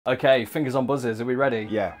Okay, fingers on buzzers. Are we ready?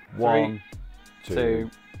 Yeah. 1, 2,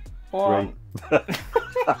 1. Yeah.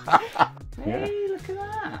 Hey, look at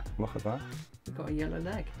that. Look at that. We've got a yellow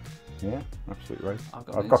leg. Yeah, absolutely right.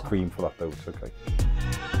 I've got cream for that though, it's okay.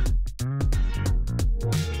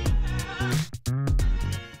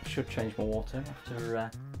 Should change my water after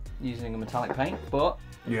using a metallic paint, but...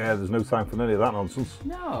 Yeah, there's no time for any of that nonsense.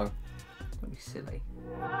 No, don't be silly.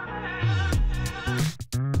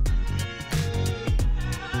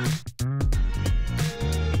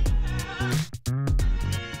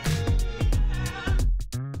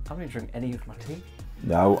 I don't drink any of my tea.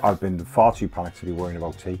 No, I've been far too panicked to be worrying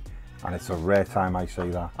about tea, and it's a rare time I say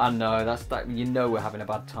that. I know, that's that. You know we're having a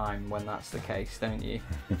bad time when that's the case, don't you?